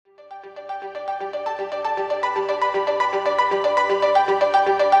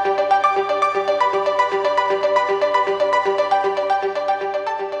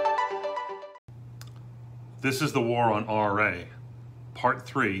This is the war on RA, part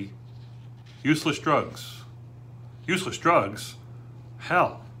 3, useless drugs. Useless drugs?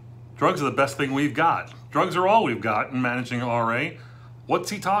 Hell, drugs are the best thing we've got. Drugs are all we've got in managing RA. What's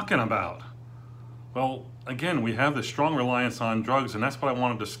he talking about? Well, again, we have this strong reliance on drugs, and that's what I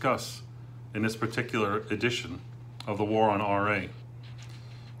want to discuss in this particular edition of the war on RA.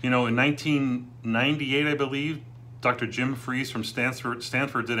 You know, in 1998, I believe, Dr. Jim Fries from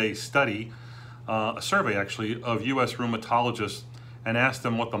Stanford did a study, a survey actually, of US rheumatologists and asked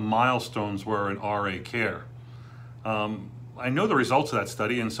them what the milestones were in RA care. I know the results of that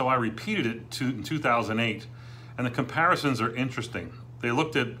study, and so I repeated it in 2008, and the comparisons are interesting. They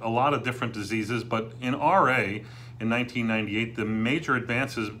looked at a lot of different diseases, but in RA in 1998, the major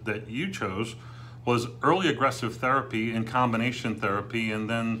advances that you chose was early aggressive therapy and combination therapy, and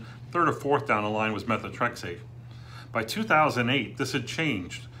then third or fourth down the line was methotrexate. By 2008, this had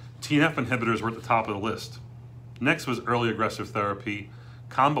changed. TNF inhibitors were at the top of the list. Next was early aggressive therapy,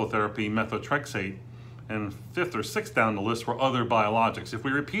 combo therapy, methotrexate, and fifth or sixth down the list were other biologics. If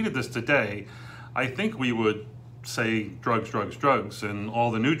we repeated this today, I think we would say drugs, drugs, drugs, and all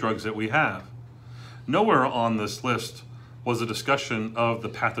the new drugs that we have. Nowhere on this list was a discussion of the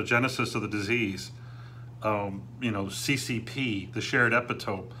pathogenesis of the disease, CCP, the shared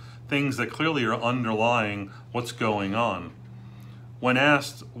epitope, things that clearly are underlying what's going on. When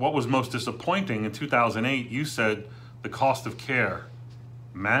asked what was most disappointing in 2008, you said the cost of care,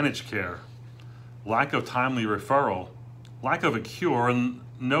 managed care, lack of timely referral, lack of a cure, and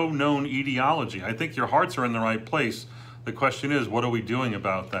no known etiology. I think your hearts are in the right place. The question is, what are we doing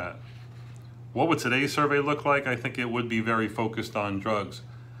about that? What would today's survey look like? I think it would be very focused on drugs.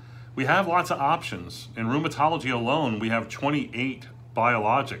 We have lots of options. In rheumatology alone, we have 28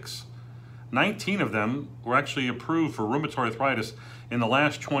 biologics. 19 of them were actually approved for rheumatoid arthritis in the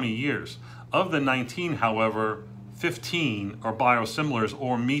last 20 years. Of the 19, however, 15 are biosimilars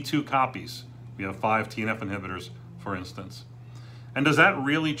or me-too copies. We have 5 TNF inhibitors, for instance. And does that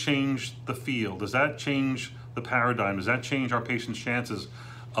really change the field? Does that change the paradigm? Does that change our patients' chances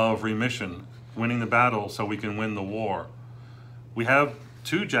of remission, winning the battle so we can win the war? We have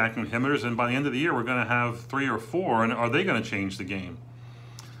 2 JAK inhibitors, and by the end of the year, we're going to have 3 or 4, and are they going to change the game?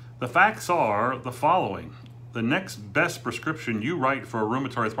 The facts are the following. The next best prescription you write for a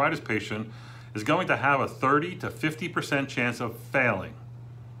rheumatoid arthritis patient is going to have a 30 to 50% chance of failing.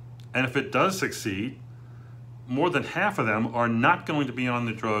 And if it does succeed, more than half of them are not going to be on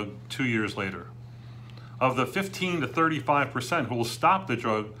the drug 2 years later. Of the 15 to 35% who will stop the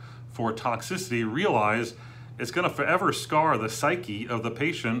drug for toxicity, realize it's going to forever scar the psyche of the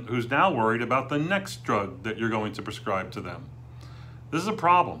patient who's now worried about the next drug that you're going to prescribe to them. This is a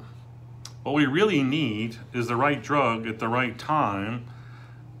problem. What we really need is the right drug at the right time,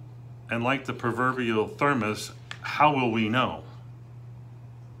 and like the proverbial thermos, how will we know?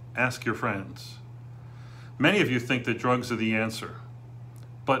 Ask your friends. Many of you think that drugs are the answer,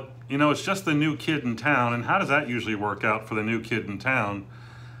 but you know, it's just the new kid in town, and how does that usually work out for the new kid in town?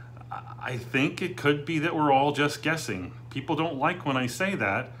 I think it could be that we're all just guessing. People don't like when I say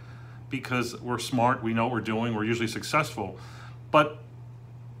that because we're smart, we know what we're doing, we're usually successful. But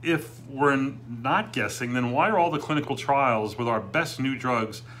if we're not guessing, then why are all the clinical trials with our best new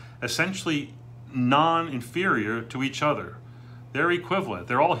drugs essentially non-inferior to each other? They're equivalent.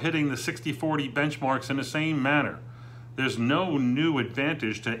 They're all hitting the 60-40 benchmarks in the same manner. There's no new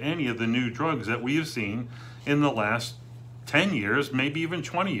advantage to any of the new drugs that we've seen in the last 10 years, maybe even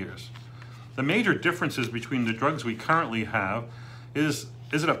 20 years. The major differences between the drugs we currently have is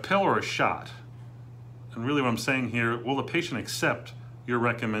it a pill or a shot? And really what I'm saying here, will the patient accept your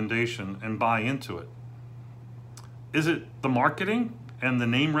recommendation and buy into it? Is it the marketing and the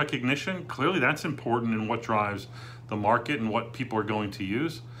name recognition? Clearly that's important in what drives the market and what people are going to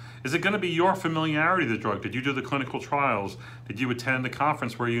use. Is it going to be your familiarity with the drug? Did you do the clinical trials? Did you attend the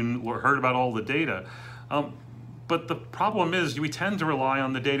conference where you heard about all the data? But the problem is we tend to rely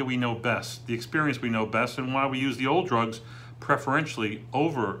on the data we know best, the experience we know best, and why we use the old drugs preferentially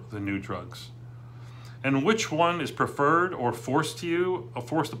over the new drugs. And which one is preferred or forced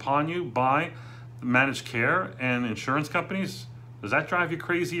upon you by managed care and insurance companies? Does that drive you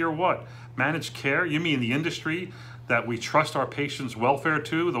crazy or what? Managed care, you mean the industry that we trust our patients' welfare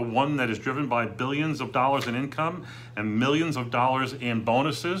to, the one that is driven by billions of dollars in income and millions of dollars in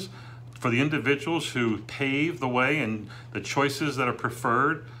bonuses for the individuals who pave the way and the choices that are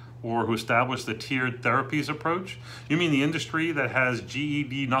preferred or who established the tiered therapies approach? You mean the industry that has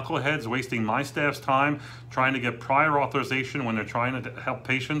GED knuckleheads wasting my staff's time trying to get prior authorization when they're trying to help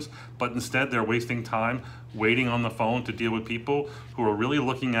patients, but instead they're wasting time waiting on the phone to deal with people who are really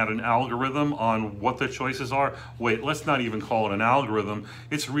looking at an algorithm on what the choices are? Wait, let's not even call it an algorithm.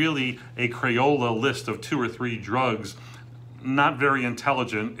 It's really a Crayola list of 2 or 3 drugs. Not very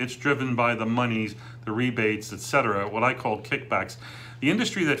intelligent. It's driven by the monies, the rebates, etc., what I call kickbacks. The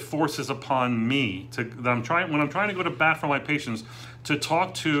industry that forces upon me when I'm trying to go to bat for my patients, to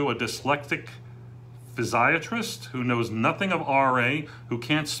talk to a dyslexic physiatrist who knows nothing of RA, who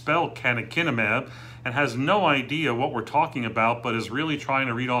can't spell canakinumab, and has no idea what we're talking about, but is really trying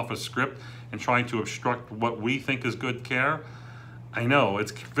to read off a script and trying to obstruct what we think is good care. I know,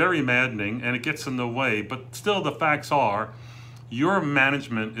 it's very maddening and it gets in the way, but still the facts are, your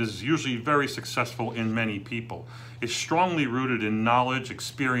management is usually very successful in many people. It's strongly rooted in knowledge,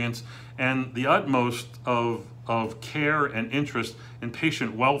 experience, and the utmost of care and interest in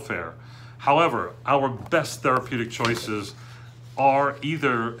patient welfare. However, our best therapeutic choices are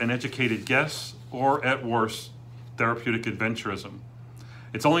either an educated guess or, at worst, therapeutic adventurism.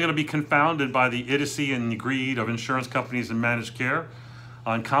 It's only going to be confounded by the idiocy and the greed of insurance companies and managed care,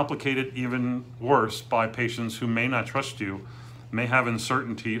 and complicated even worse by patients who may not trust you, may have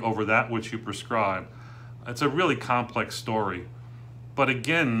uncertainty over that which you prescribe. It's a really complex story. But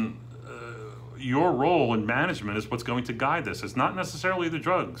again, your role in management is what's going to guide this. It's not necessarily the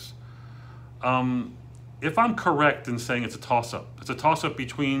drugs. If I'm correct in saying it's a toss-up, it's a toss-up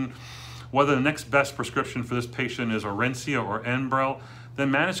between whether the next best prescription for this patient is Orencia or Enbrel,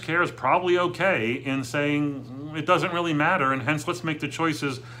 then managed care is probably okay in saying it doesn't really matter, and hence let's make the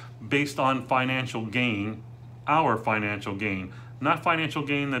choices based on financial gain, our financial gain, not financial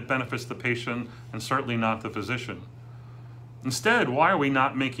gain that benefits the patient and certainly not the physician. Instead, why are we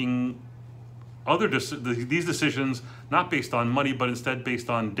not making these decisions not based on money, but instead based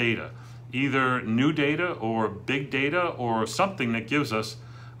on data? Either new data or big data or something that gives us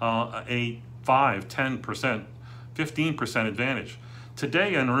a 5, 10%, 15% advantage.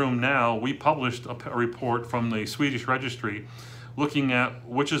 Today in Room Now, we published a report from the Swedish registry looking at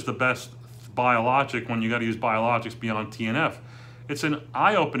which is the best biologic when you got to use biologics beyond TNF. It's an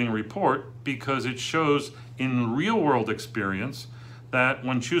eye-opening report because it shows in real-world experience that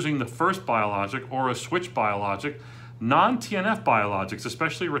when choosing the first biologic or a switch biologic, non-TNF biologics,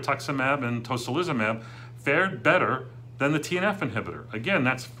 especially rituximab and tocilizumab, fared better than the TNF inhibitor. Again,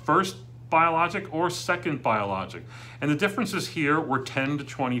 that's first biologic or second biologic. And the differences here were 10 to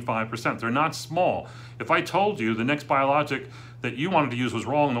 25%. They're not small. If I told you the next biologic that you wanted to use was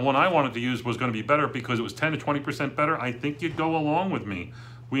wrong and the one I wanted to use was going to be better because it was 10 to 20% better, I think you'd go along with me.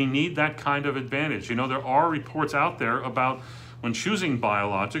 We need that kind of advantage. You know, there are reports out there about when choosing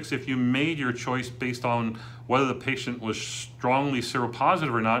biologics, if you made your choice based on whether the patient was strongly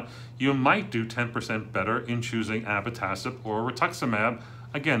seropositive or not, you might do 10% better in choosing abatacept or rituximab.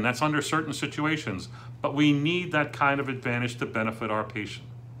 Again, that's under certain situations, but we need that kind of advantage to benefit our patient.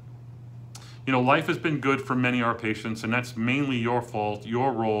 You know, life has been good for many of our patients, and that's mainly your fault,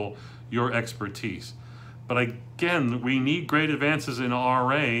 your role, your expertise. But again, we need great advances in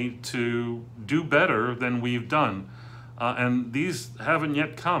RA to do better than we've done. And these haven't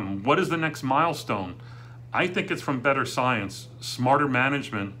yet come. What is the next milestone? I think it's from better science, smarter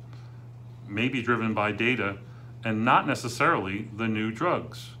management, maybe driven by data, and not necessarily the new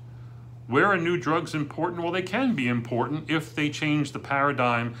drugs. Where are new drugs important? Well, they can be important if they change the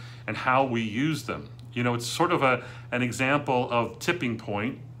paradigm and how we use them. You know, it's sort of an example of Tipping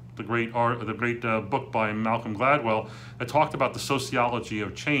Point, the great book by Malcolm Gladwell that talked about the sociology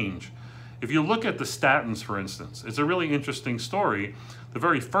of change. If you look at the statins, for instance, it's a really interesting story. The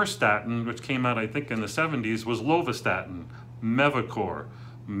very first statin, which came out, I think, in the 70s, was lovastatin, Mevacor.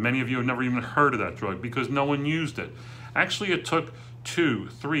 Many of you have never even heard of that drug because no one used it. Actually, it took 2,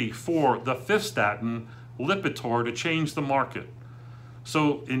 3, 4, the 5th statin, Lipitor, to change the market.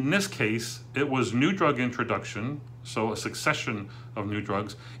 So in this case, it was new drug introduction, so a succession of new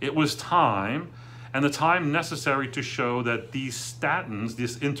drugs. It was time, and the time necessary to show that these statins,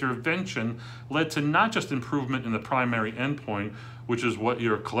 this intervention, led to not just improvement in the primary endpoint, which is what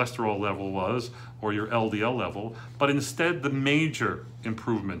your cholesterol level was, or your LDL level, but instead the major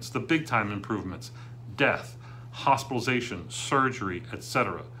improvements, the big time improvements, death, hospitalization, surgery,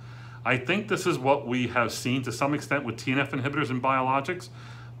 etc. I think this is what we have seen to some extent with TNF inhibitors and biologics.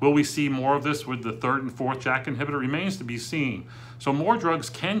 Will we see more of this with the 3rd and 4th JAK inhibitor? Remains to be seen. So more drugs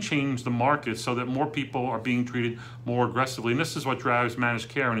can change the market so that more people are being treated more aggressively. And this is what drives managed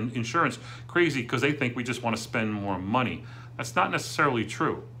care and insurance crazy because they think we just want to spend more money. That's not necessarily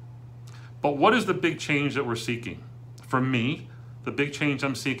true. But what is the big change that we're seeking? For me, the big change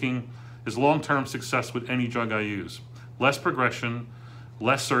I'm seeking is long-term success with any drug I use. Less progression,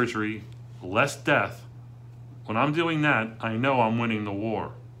 less surgery, less death. When I'm doing that, I know I'm winning the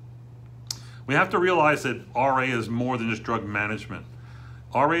war. We have to realize that RA is more than just drug management.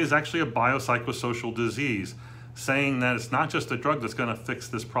 RA is actually a biopsychosocial disease, saying that it's not just a drug that's going to fix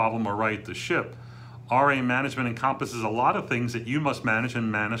this problem or right the ship. RA management encompasses a lot of things that you must manage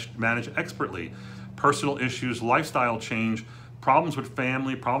and manage expertly. Personal issues, lifestyle change, problems with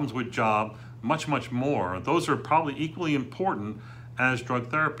family, problems with job, much, much more. Those are probably equally important as drug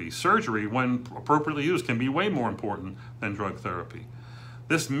therapy. Surgery, when appropriately used, can be way more important than drug therapy.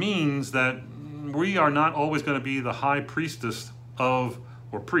 This means that we are not always going to be the high priestess of,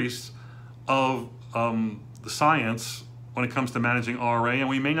 or priests of the science when it comes to managing RA, and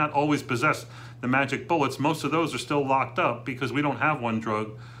we may not always possess the magic bullets. Most of those are still locked up because we don't have one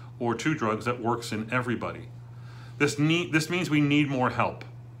drug or two drugs that works in everybody. This means we need more help.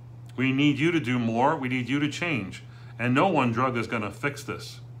 We need you to do more, we need you to change, and no one drug is going to fix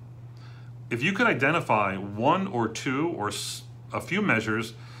this. If you could identify one or two or a few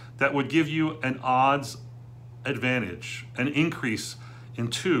measures that would give you an odds advantage, an increase in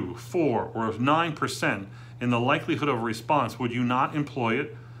 2, 4, or 9% in the likelihood of a response, would you not employ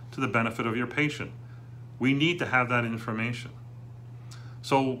it to the benefit of your patient? We need to have that information.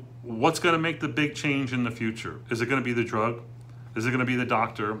 So what's going to make the big change in the future? Is it going to be the drug? Is it going to be the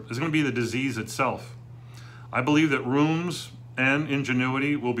doctor? Is it going to be the disease itself? I believe that rooms and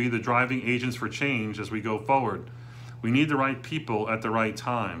ingenuity will be the driving agents for change as we go forward. We need the right people at the right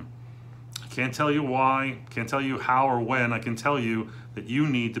time. I can't tell you why, can't tell you how or when. I can tell you that you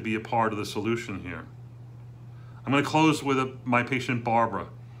need to be a part of the solution here. I'm going to close with my patient Barbara.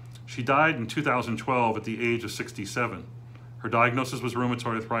 She died in 2012 at the age of 67. Her diagnosis was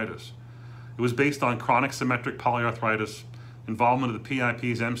rheumatoid arthritis. It was based on chronic symmetric polyarthritis, involvement of the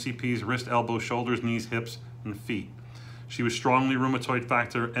PIPs, MCPs, wrist, elbow, shoulders, knees, hips, and feet. She was strongly rheumatoid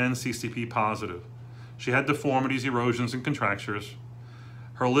factor and CCP positive. She had deformities, erosions, and contractures.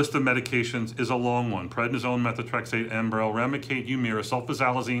 Her list of medications is a long one: prednisone, methotrexate, Enbrel, Remicade, Humira,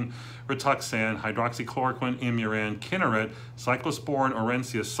 sulfasalazine, Rituxan, hydroxychloroquine, Imuran, Kineret, cyclosporin,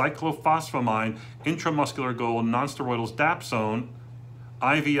 Orencia, cyclophosphamide, intramuscular gold, nonsteroidals, Dapsone,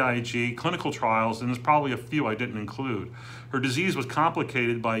 IVIG, clinical trials, and there's probably a few I didn't include. Her disease was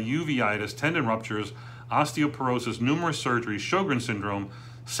complicated by uveitis, tendon ruptures, osteoporosis, numerous surgeries, Sjogren's syndrome,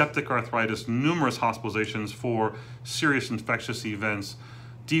 septic arthritis, numerous hospitalizations for serious infectious events,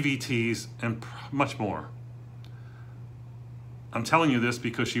 DVTs, and much more. I'm telling you this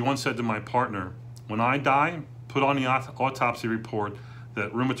because she once said to my partner, "When I die, put on the autopsy report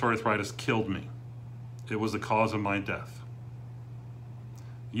that rheumatoid arthritis killed me. It was the cause of my death."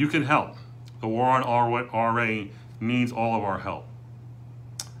 You can help. The war on RA needs all of our help.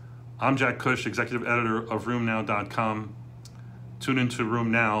 I'm Jack Cush, executive editor of RheumNow.com. Tune into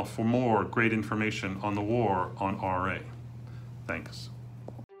Rheum Now for more great information on the war on RA. Thanks.